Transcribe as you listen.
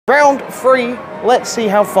Round 3, let's see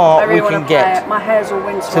how far we can get my hair's all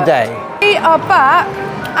windswept today. We are back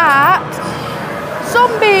at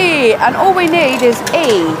Zombie, and all we need is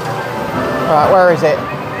E. Right, where is it?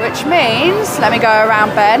 Which means, let me go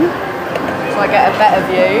around Ben, so I get a better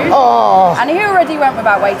view. Oh! And he already went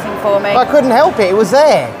without waiting for me. I couldn't help it, it was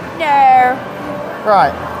there. No.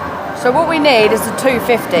 Right. So what we need is the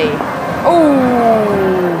 250.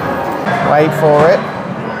 Ooh. Wait for it.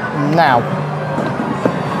 Now.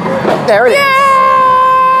 There it is.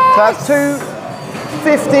 So that's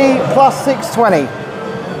 250 plus 620.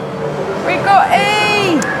 We got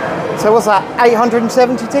E. So what's that,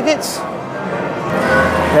 870 tickets?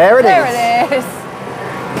 There it is. There it is.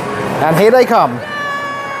 And here they come.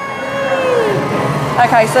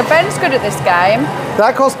 Okay, so Ben's good at this game.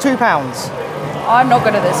 That cost £2. I'm not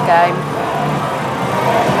good at this game.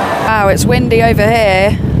 Wow, it's windy over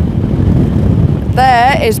here.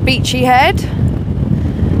 There is Beachy Head.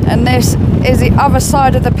 And this is the other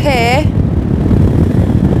side of the pier.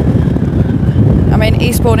 I mean,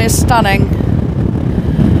 Eastbourne is stunning.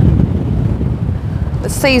 The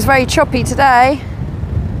sea's very choppy today.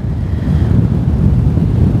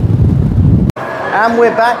 And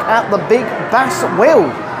we're back at the Big Bass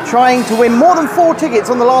Wheel, trying to win more than 4 tickets.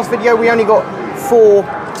 On the last video, we only got 4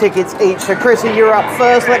 tickets each. So Chrissy, you're up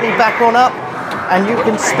first. Let me back on up, and you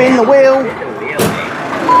can spin the wheel.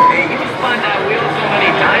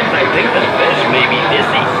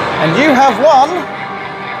 And you have won.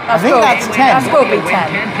 I think that's 10. That's got to be 10.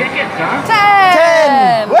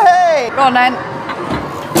 10! 10! Way! Go on then.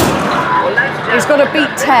 He's got to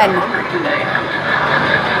beat 10.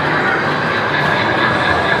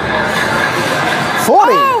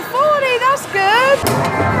 Oh, 40, that's good.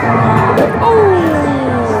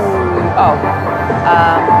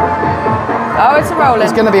 Oh, it's a rolling.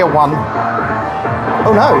 It's going to be a 1.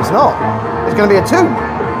 Oh no, it's not. It's going to be a 2.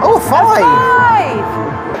 Oh, 5.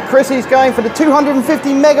 5. Chrissy's going for the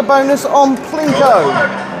 250 mega bonus on Plinko.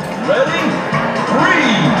 Ready? 3,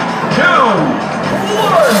 2,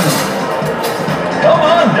 1. Come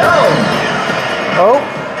on down. Oh.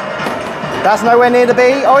 That's nowhere near the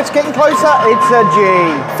B. Oh, it's getting closer. It's a G.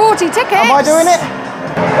 40 tickets. Am I doing it?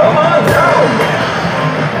 Come on down.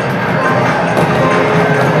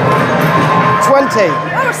 20.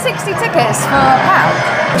 Oh, 60 tickets for a pound.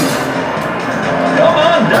 Come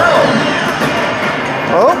on down.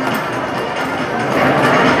 Oh.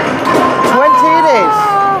 20 it is.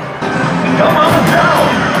 Come on down.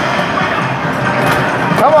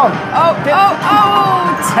 Come on. Oh,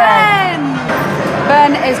 10.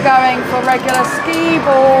 Ben is going for regular ski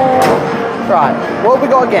ball. Right, what have we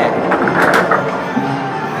got to get?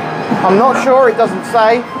 I'm not sure, it doesn't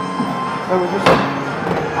say. So we'll just...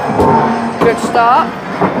 Good start.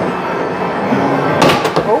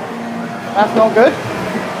 Oh, that's not good.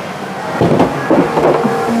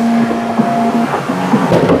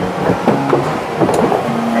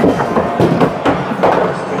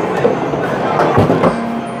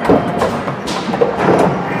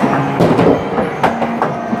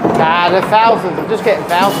 They're thousands. I'm just getting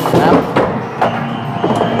thousands now.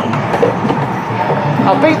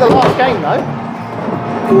 I'll beat the last game though.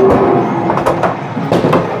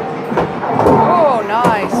 Oh,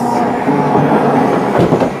 nice.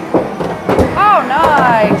 Oh,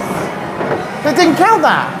 nice. It didn't count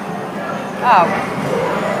that. Oh.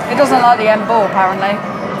 He doesn't like the end ball, apparently.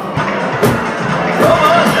 Come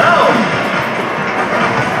on down.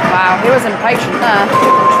 Wow, he was impatient there.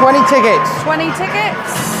 20 tickets. 20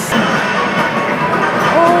 tickets.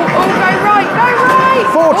 Oh, go right.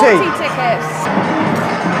 40. 40 tickets.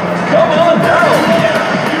 Come on down.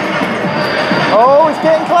 Oh, it's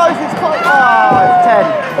getting close. It's close. Oh, it's 10.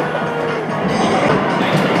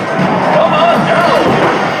 Come on down.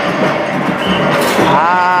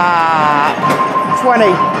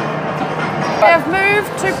 20. We have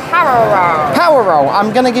moved to Power Roll. Power roll.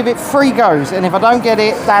 I'm going to give it 3 goes, and if I don't get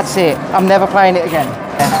it, that's it. I'm never playing it again.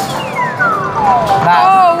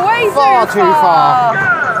 That's Way too far.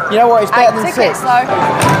 You know what? It's better than 6. Tickets, though.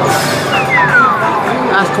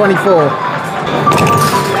 That's 24.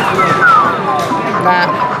 Nah.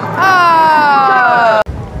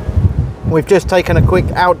 We've just taken a quick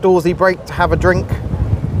outdoorsy break to have a drink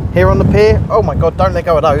here on the pier. Oh my God, don't let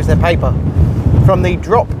go of those, they're paper. From the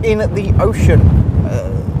drop in the ocean.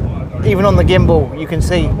 Even on the gimbal, you can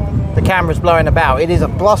see the camera's blowing about. It is a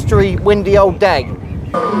blustery, windy old day.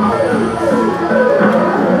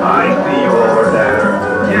 I see you over there.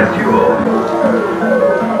 Yes, you will.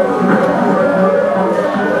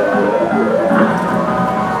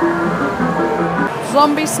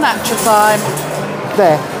 Zombie snatcher time.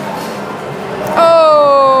 There.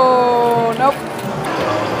 Oh, nope.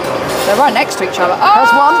 They're right next to each other. Oh,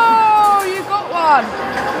 That's one. Oh, you got one.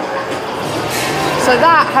 So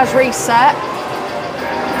that has reset.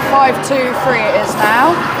 523 it is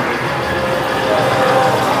now.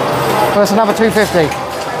 Well, that's another 250.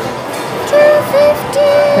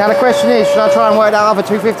 250. Now the question is, should I try and work that other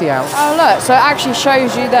 250 out? Oh look, so it actually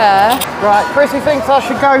shows you there. Right, Chrissy thinks I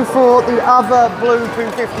should go for the other blue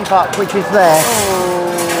 250 puck, which is there.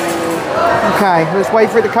 Okay, let's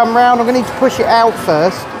wait for it to come round. I'm going to need to push it out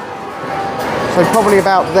first. So probably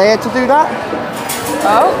about there to do that.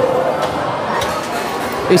 Oh.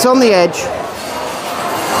 It's on the edge.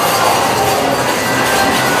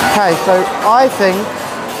 Okay, so I think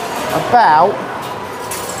about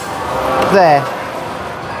there.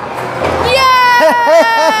 Yeah!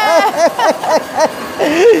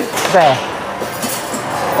 There.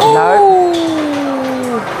 No.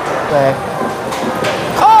 There.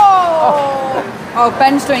 Oh,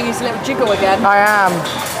 Ben's doing his little jiggle again. I am.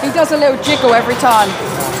 He does a little jiggle every time.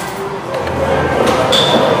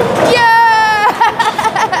 Yeah!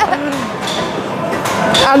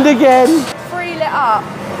 And again. 3 lit up.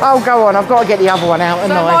 Oh, go on. I've got to get the other one out, So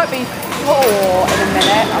haven't it I? might be 4 in a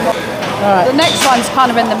minute. Right. The next one's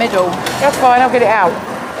kind of in the middle. That's fine. I'll get it out.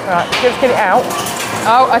 Right, let's get it out.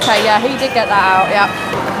 Oh, okay, yeah, he did get that out, yeah.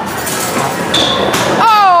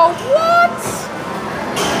 Oh, what?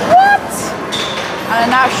 What? And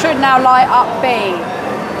that should now light up B.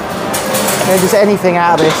 Can't just anything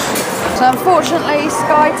out of this. So unfortunately,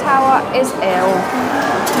 Sky Tower is ill.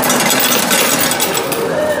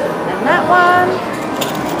 And that one.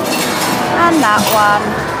 And that one.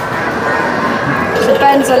 So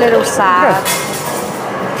Ben's a little sad.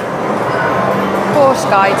 Poor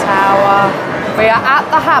Sky Tower. We are at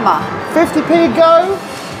the hammer. 50p go.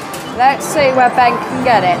 Let's see where Ben can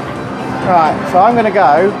get it. Right, so I'm going to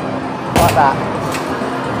go like that.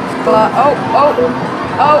 But, oh.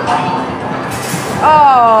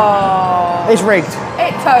 Oh. It's rigged.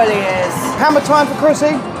 It totally is. Hammer time for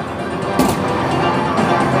Chrissy.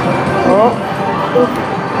 Oh.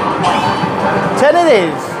 10 it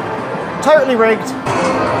is. Totally rigged.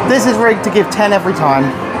 This is rigged to give 10 every time.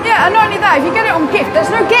 Yeah, and not only that, if you get it on gift,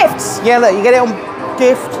 there's no gifts. Yeah, look, you get it on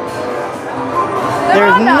gift. There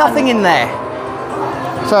is nothing in there.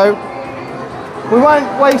 So, we won't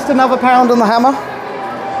waste another £1 on the hammer.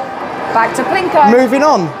 Back to Plinko. Moving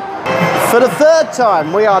on. For the 3rd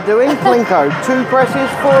time, we are doing Plinko. 2 presses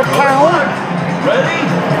for £1. Ready? 3,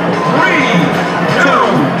 2,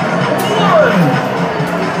 1.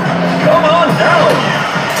 Come on down.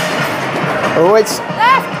 Oh, it's...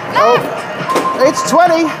 Left. Oh, it's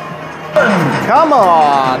 20. Come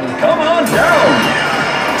on. Come on down.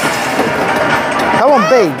 Come on,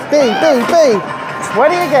 B.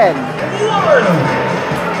 20 again. 1.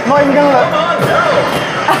 Not even going to look. Come on down.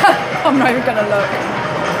 I'm not even gonna look.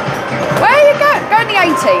 Where are you going? Go in the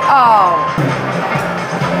 80. Oh.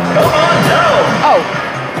 Come on down.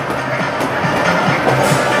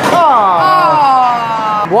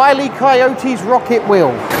 Ah. Oh. Wile E. Coyote's rocket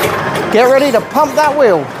wheel. Get ready to pump that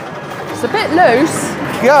wheel. It's a bit loose.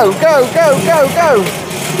 Go.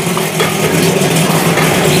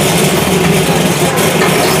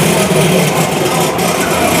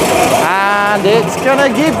 And it's gonna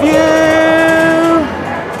give you...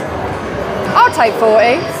 I'll take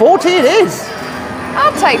 40. 40 it is.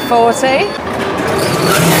 I'll take 40.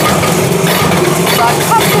 Right,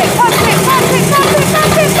 pump it.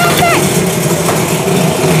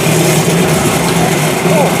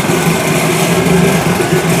 Oh.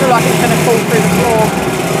 I feel like it's going to fall through the floor.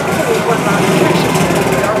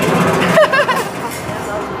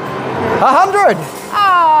 100.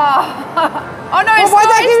 Oh no, it's Why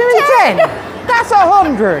not. that give me 10? That's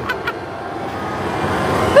 100.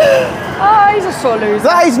 Oh, he's a sore loser.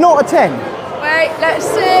 That is not a 10. Wait, let's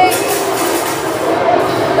see.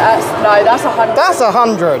 That's 100. That's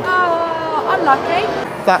 100. Oh, unlucky.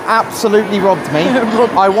 That absolutely robbed me.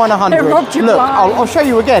 I won 100. It robbed you Look, blind. I'll show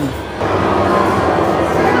you again.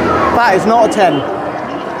 That is not a 10.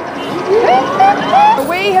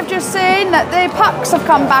 We have just seen that the pucks have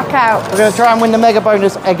come back out. We're going to try and win the mega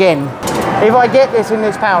bonus again. If I get this in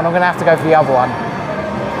this pound, I'm going to have to go for the other one.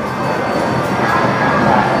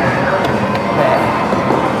 There.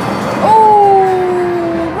 Oh,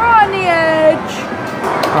 right on the edge.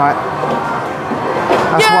 Right.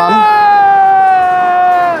 That's one.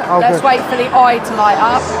 Oh, Let's good. wait for the eye to light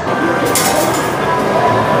up.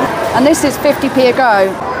 And this is 50p a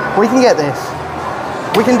go. We can get this.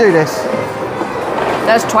 We can do this.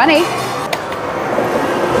 There's 20.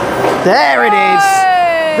 There it is.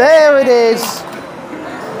 Hey! There it is.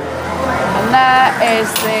 And there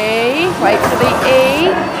is the, wait for the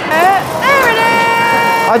E. There it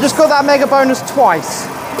is. I just got that mega bonus twice.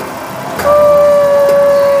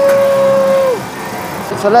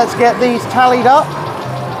 So let's get these tallied up,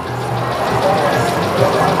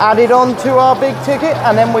 added on to our big ticket,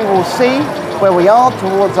 and then we will see where we are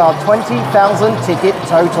towards our 20,000 ticket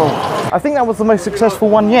total. I think that was the most successful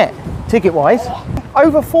one yet, ticket-wise.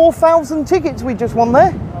 Over 4,000 tickets we just won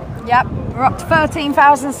there. Yep, we're up to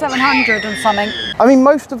 13,700 and something. I mean,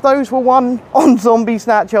 most of those were won on Zombie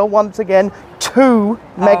Snatcher once again. 2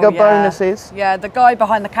 mega bonuses. Yeah, the guy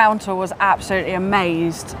behind the counter was absolutely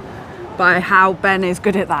amazed by how Ben is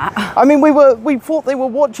good at that. I mean, we thought they were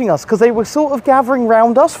watching us because they were sort of gathering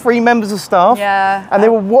round us, 3 members of staff. Yeah. And they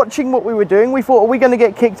were watching what we were doing. We thought, are we going to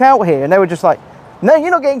get kicked out here? And they were just like, no,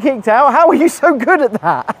 you're not getting kicked out. How are you so good at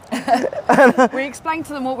that? We explained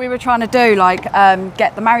to them what we were trying to do, like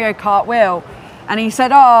get the Mario Kart wheel. And he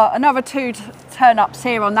said, oh, another 2 turn-ups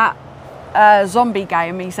here on that zombie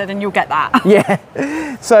game. He said, and you'll get that. Yeah.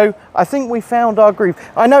 So I think we found our groove.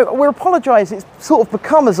 I know, we apologise, it's sort of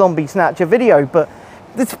become a Zombie Snatcher video, but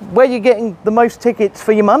it's where you're getting the most tickets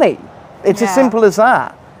for your money. It's as simple as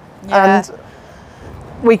that. Yeah. And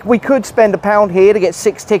we could spend £1 here to get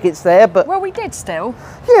 6 tickets there, but... Well, we did still.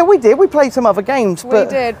 Yeah, we did. We played some other games, but...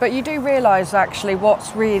 We did, but you do realise actually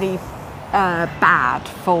what's really bad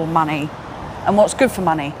for money and what's good for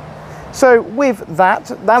money. So with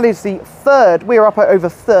that, that is the 3rd. We're up at over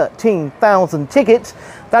 13,000 tickets.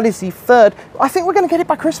 That is the 3rd. I think we're going to get it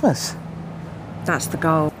by Christmas. That's the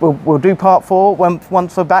goal. We'll do part 4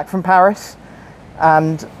 once we're back from Paris.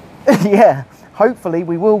 And yeah, hopefully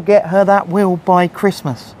we will get her that wheel by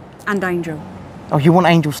Christmas. And Angel. Oh, you want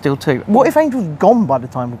Angel still too? What if Angel's gone by the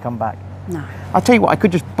time we come back? No. I'll tell you what, I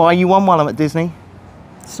could just buy you one while I'm at Disney.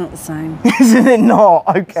 It's not the same. Isn't it not?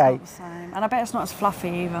 Okay. It's not the same. And I bet it's not as fluffy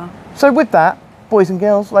either. So with that, boys and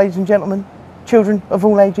girls, ladies and gentlemen, children of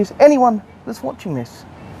all ages, anyone that's watching this,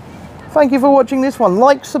 thank you for watching this one.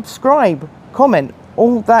 Like, subscribe, comment,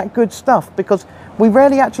 all that good stuff, because we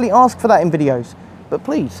rarely actually ask for that in videos. But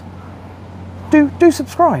please, do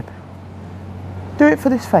subscribe. Do it for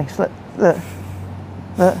this face. Look.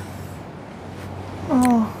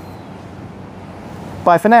 Oh.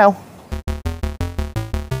 Bye for now.